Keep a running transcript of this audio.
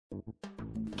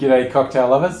G'day cocktail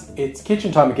lovers, it's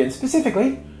kitchen time again,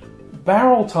 specifically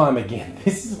barrel time again.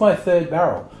 This is my third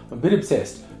barrel. I'm a bit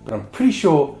obsessed, but I'm pretty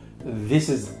sure this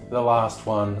is the last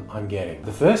one I'm getting.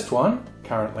 The first one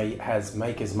currently has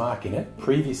Maker's Mark in it.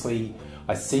 Previously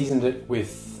I seasoned it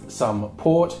with some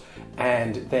port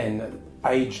and then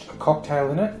aged a cocktail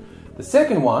in it. The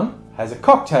second one has a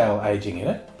cocktail aging in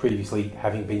it, previously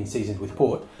having been seasoned with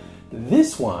port.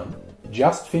 This one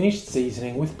just finished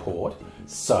seasoning with port,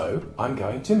 so I'm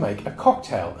going to make a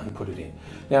cocktail and put it in.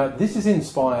 Now, this is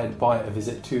inspired by a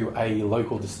visit to a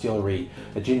local distillery,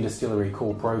 a gin distillery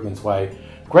called Brogan's Way.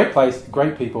 Great place,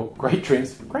 great people, great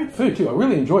drinks, great food too. I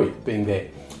really enjoyed being there.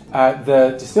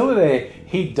 The distiller there,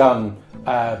 he'd done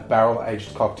a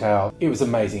barrel-aged cocktail. It was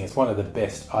amazing. It's one of the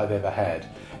best I've ever had.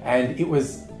 And it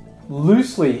was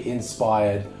loosely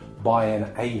inspired by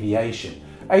an Aviation.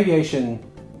 Aviation,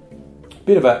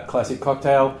 bit of a classic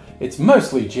cocktail. It's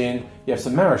mostly gin. You have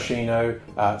some maraschino,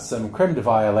 some creme de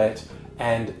violette,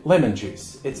 and lemon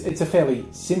juice. It's a fairly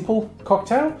simple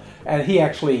cocktail, and he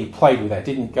actually played with that.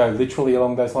 Didn't go literally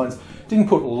along those lines. Didn't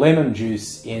put lemon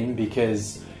juice in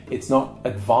because it's not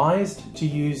advised to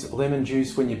use lemon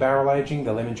juice when you're barrel aging.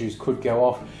 The lemon juice could go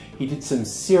off. He did some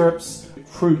syrups,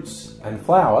 fruits, and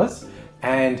flowers,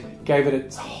 and gave it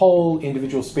its whole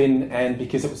individual spin. And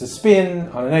because it was a spin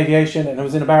on an Aviation and it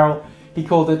was in a barrel, he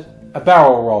called it a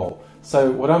barrel roll.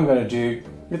 So what I'm going to do,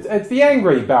 it's the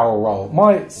angry barrel roll,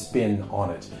 my spin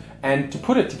on it. And to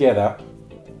put it together,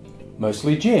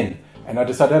 mostly gin. And I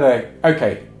decided,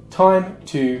 okay, time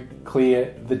to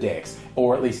clear the decks,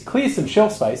 or at least clear some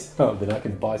shelf space. Oh, then I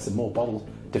can buy some more bottles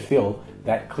to fill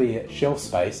that clear shelf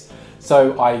space.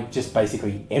 So I just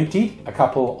basically emptied a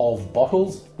couple of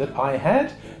bottles that I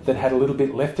had that had a little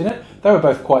bit left in it. They were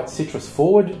both quite citrus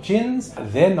forward gins.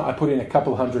 Then I put in a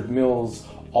couple 100 mils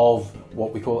of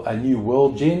what we call a New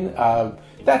World gin.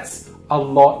 That's a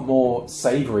lot more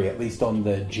savory, at least on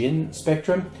the gin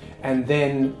spectrum. And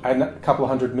then a couple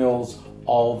 100 mils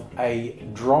of a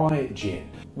dry gin.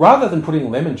 Rather than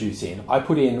putting lemon juice in, I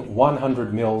put in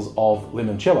 100 mils of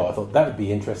limoncello. I thought that would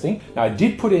be interesting. Now I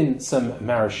did put in some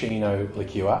maraschino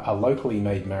liqueur, a locally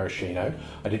made maraschino.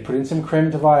 I did put in some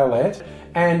creme de violette,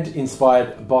 and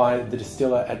inspired by the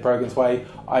distiller at Brogan's Way,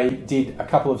 I did a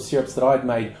couple of syrups that I'd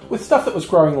made with stuff that was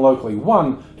growing locally.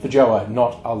 One, feijoa,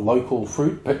 not a local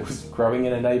fruit, but was growing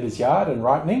in a neighbour's yard and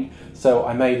ripening. So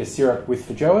I made a syrup with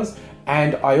feijoas,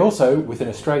 and I also, with an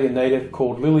Australian native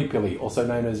called Lily Pilly, also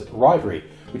known as riberry,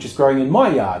 which is growing in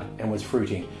my yard and was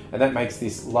fruiting, and that makes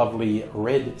this lovely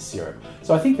red syrup.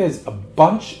 So I think there's a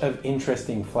bunch of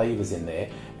interesting flavours in there,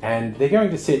 and they're going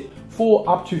to sit for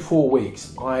up to 4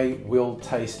 weeks. I will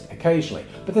taste occasionally,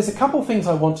 but there's a couple things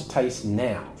I want to taste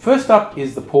now. First up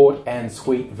is the port and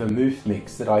sweet vermouth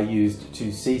mix that I used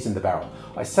to season the barrel.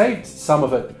 I saved some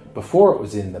of it before it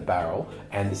was in the barrel,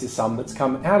 and this is some that's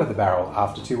come out of the barrel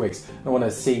after 2 weeks. I want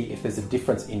to see if there's a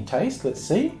difference in taste. Let's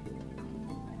see.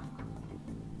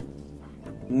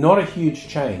 Not a huge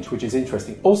change, which is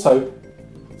interesting. Also,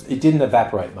 it didn't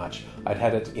evaporate much. I'd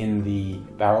had it in the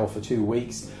barrel for 2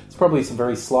 weeks. It's probably some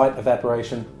very slight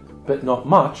evaporation, but not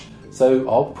much. So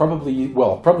I'll probably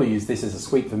use this as a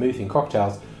sweet vermouth in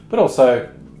cocktails, but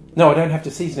also, no, I don't have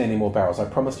to season any more barrels. I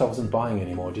promised I wasn't buying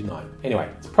any more, didn't I? Anyway,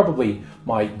 it's probably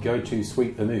my go-to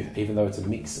sweet vermouth, even though it's a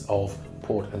mix of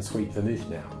port and sweet vermouth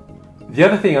now. The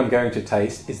other thing I'm going to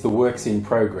taste is the works in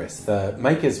progress. The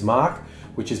Maker's Mark,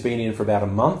 which has been in for about a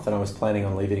month, and I was planning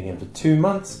on leaving it in for 2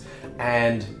 months,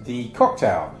 and the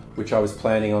cocktail, which I was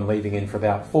planning on leaving in for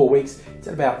about 4 weeks. It's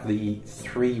at about the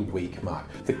 3-week mark.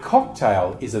 The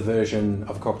cocktail is a version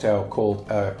of a cocktail called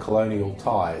Colonial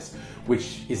Ties,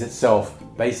 which is itself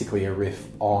basically a riff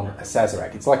on a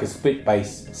Sazerac. It's like a split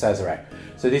base Sazerac.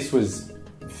 So this was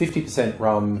 50%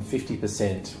 rum,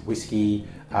 50% whiskey,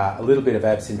 a little bit of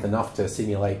absinthe, enough to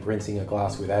simulate rinsing a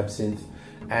glass with absinthe,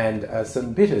 and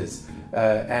some bitters.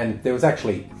 And there was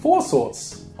actually 4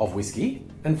 sorts of whiskey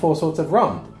and 4 sorts of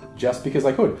rum, just because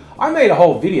I could. I made a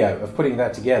whole video of putting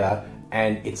that together,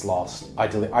 and it's lost. I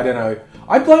don't know.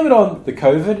 I blame it on the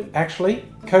COVID, actually.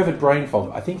 COVID brain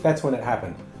fog. I think that's when it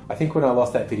happened. I think when I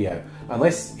lost that video.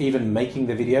 Unless even making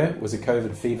the video was a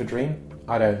COVID fever dream.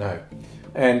 I don't know.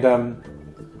 And,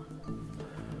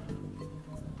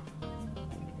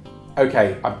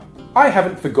 okay, I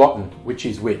haven't forgotten which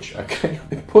is which, okay?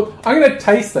 I'm going to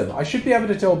taste them. I should be able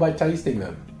to tell by tasting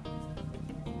them.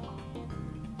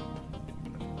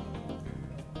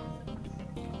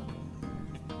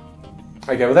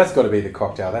 Okay, well that's got to be the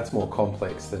cocktail. That's more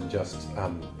complex than just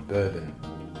bourbon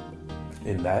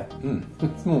in that.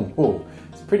 Oh,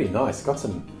 it's pretty nice. Got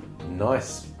some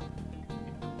nice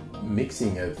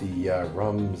mixing of the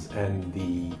rums and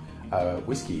the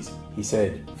whiskies. He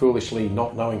said, foolishly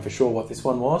not knowing for sure what this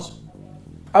one was.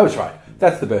 I was right.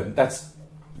 That's the bourbon. That's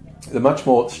the much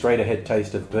more straight ahead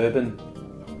taste of bourbon.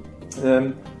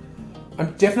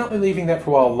 I'm definitely leaving that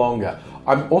for a while longer.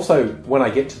 I'm also, when I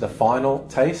get to the final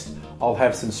taste, I'll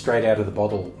have some straight out of the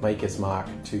bottle Maker's Mark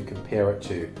to compare it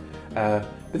to. But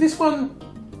this one,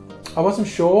 I wasn't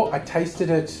sure. I tasted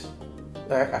it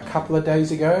a couple of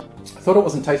days ago. I thought it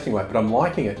wasn't tasting right, but I'm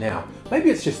liking it now. Maybe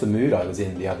it's just the mood I was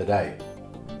in the other day.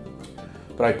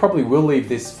 But I probably will leave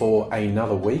this for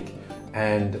another week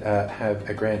and have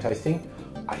a grand tasting.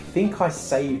 I think I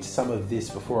saved some of this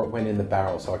before it went in the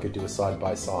barrel so I could do a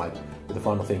side-by-side with the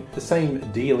final thing. The same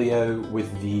dealio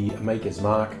with the Maker's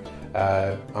Mark.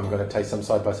 I'm going to taste some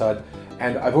side-by-side.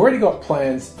 And I've already got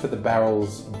plans for the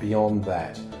barrels beyond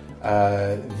that.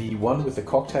 The one with the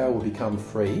cocktail will become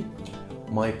free.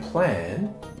 My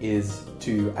plan is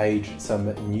to age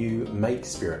some new make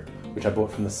spirit, which I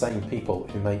bought from the same people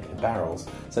who make the barrels.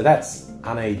 So that's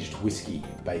unaged whiskey,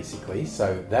 basically.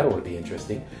 So that ought to be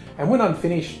interesting. And when I'm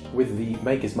finished with the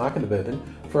Maker's Mark and the bourbon,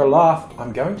 for a laugh,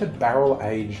 I'm going to barrel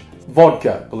age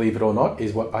vodka, believe it or not,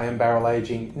 is what I am barrel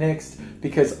aging next,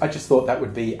 because I just thought that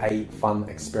would be a fun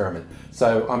experiment.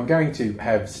 So I'm going to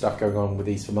have stuff going on with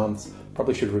these for months.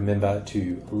 Probably should remember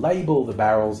to label the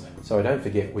barrels so I don't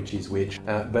forget which is which,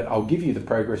 but I'll give you the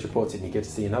progress reports and you get to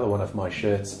see another one of my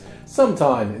shirts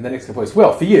sometime in the next couple of weeks.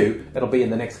 Well, for you, it'll be in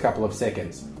the next couple of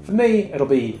seconds. For me, it'll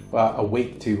be a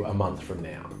week to a month from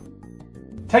now.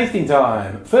 Tasting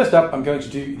time. First up, I'm going to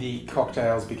do the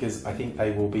cocktails because I think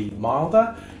they will be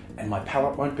milder and my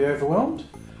palate won't be overwhelmed.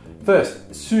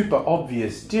 First, super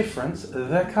obvious difference,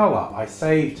 the colour. I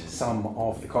saved some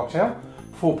of the cocktail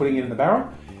before putting it in the barrel.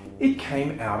 It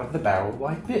came out of the barrel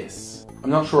like this. I'm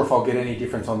not sure if I'll get any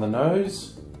difference on the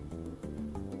nose.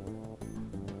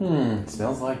 It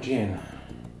smells like gin.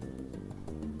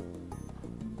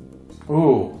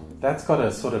 Ooh, that's got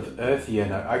a sort of earthier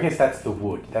note. I guess that's the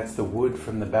wood. That's the wood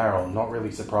from the barrel. Not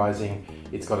really surprising.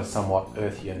 It's got a somewhat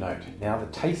earthier note. Now the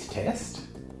taste test.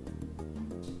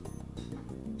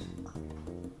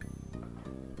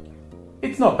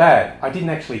 It's not bad. I didn't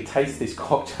actually taste this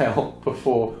cocktail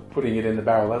before putting it in the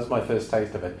barrel. That was my first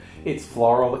taste of it. It's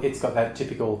floral. It's got that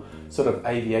typical sort of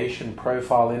aviation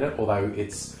profile in it, although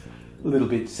it's a little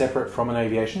bit separate from an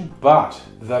aviation. But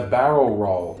the barrel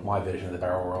roll, my version of the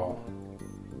barrel roll,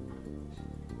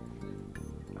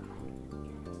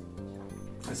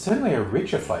 it's certainly a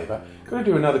richer flavour. Got to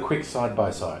do another quick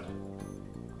side-by-side.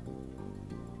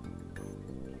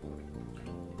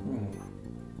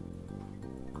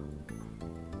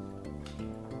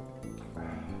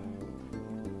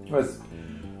 It was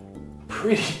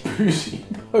pretty boozy,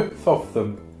 both of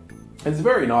them. It's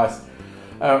very nice.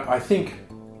 I think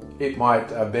it might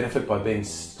benefit by being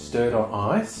stirred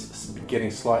on ice, getting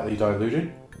slightly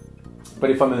diluted.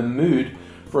 But if I'm in the mood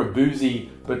for a boozy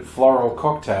but floral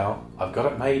cocktail, I've got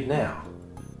it made now.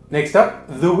 Next up,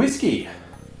 the whiskey.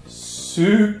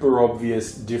 Super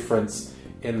obvious difference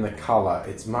in the colour.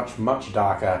 It's much, much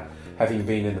darker having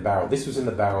been in the barrel. This was in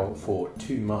the barrel for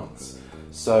 2 months.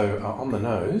 So on the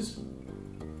nose,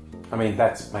 I mean,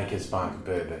 that's Maker's Mark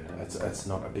bourbon. It's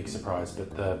not a big surprise,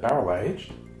 but the barrel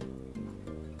aged.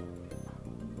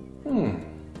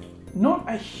 Not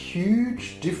a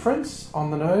huge difference on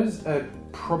the nose,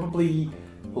 probably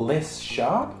less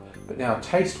sharp, but now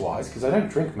taste-wise, because I don't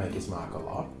drink Maker's Mark a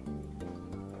lot,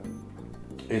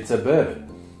 it's a bourbon.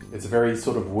 It's a very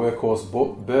sort of workhorse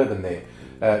bourbon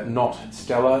there. Not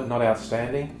stellar, not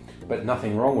outstanding, but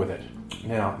nothing wrong with it.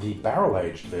 Now, the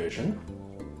barrel-aged version,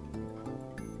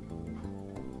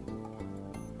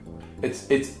 it's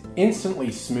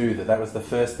instantly smoother. That was the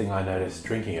first thing I noticed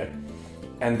drinking it.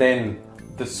 And then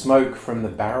the smoke from the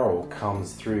barrel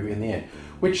comes through in the end,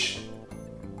 which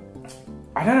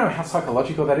I don't know how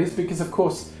psychological that is, because of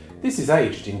course this is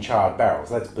aged in charred barrels.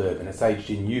 That's bourbon. It's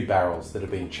aged in new barrels that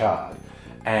have been charred.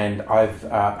 And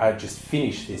I've just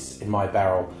finished this in my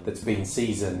barrel that's been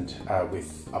seasoned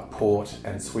with a port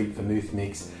and sweet vermouth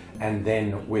mix, and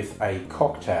then with a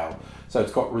cocktail. So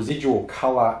it's got residual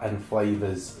colour and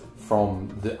flavours from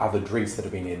the other drinks that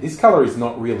have been in. This colour is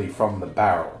not really from the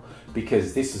barrel,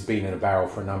 because this has been in a barrel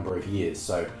for a number of years.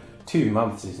 So 2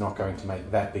 months is not going to make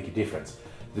that big a difference.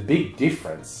 The big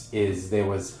difference is there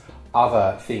was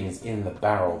other things in the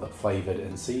barrel that flavoured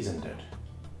and seasoned it.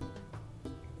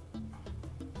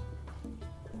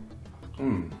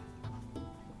 I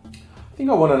think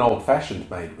I want an old-fashioned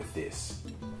made with this.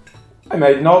 I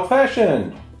made an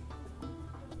old-fashioned!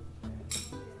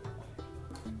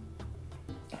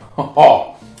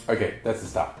 Oh, okay, that's the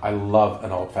stuff. I love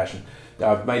an old-fashioned.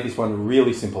 I've made this one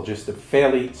really simple, just a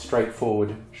fairly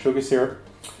straightforward sugar syrup.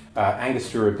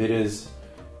 Angostura bitters,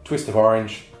 twist of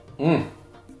orange.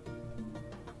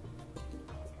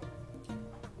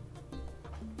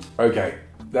 Okay,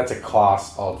 that's a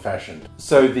class old-fashioned.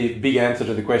 So the big answer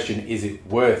to the question, is it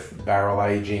worth barrel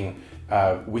aging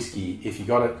whiskey if you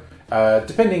got it?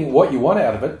 Depending what you want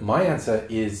out of it, my answer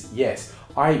is yes.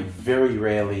 I very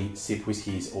rarely sip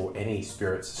whiskies or any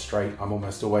spirits straight. I'm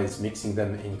almost always mixing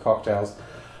them in cocktails.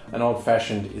 An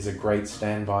old-fashioned is a great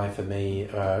standby for me,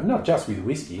 not just with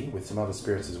whiskey, with some other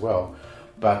spirits as well,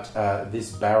 but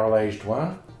this barrel-aged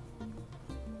one,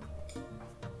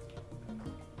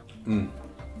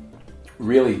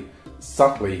 really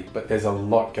subtly, but there's a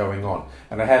lot going on.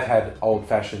 And I have had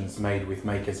old-fashions made with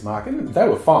Maker's Mark, and they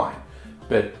were fine,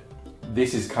 but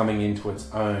this is coming into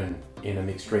its own in a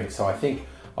mixed drink, so I think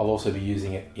I'll also be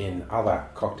using it in other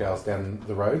cocktails down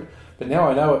the road. But now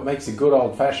I know it makes a good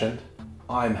old-fashioned,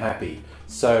 I'm happy.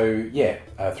 So yeah,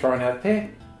 throwing out there,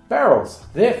 barrels,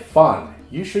 they're fun.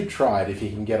 You should try it if you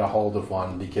can get a hold of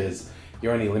one, because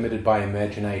you're only limited by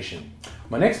imagination.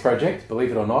 My next project,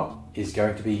 believe it or not, is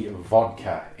going to be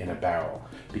vodka in a barrel,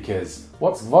 because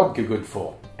what's vodka good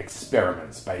for?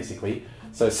 Experiments, basically.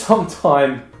 So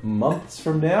sometime months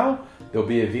from now, there'll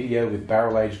be a video with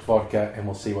barrel-aged vodka and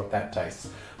we'll see what that tastes.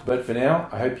 But for now,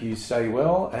 I hope you stay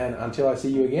well, and until I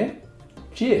see you again,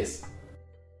 cheers!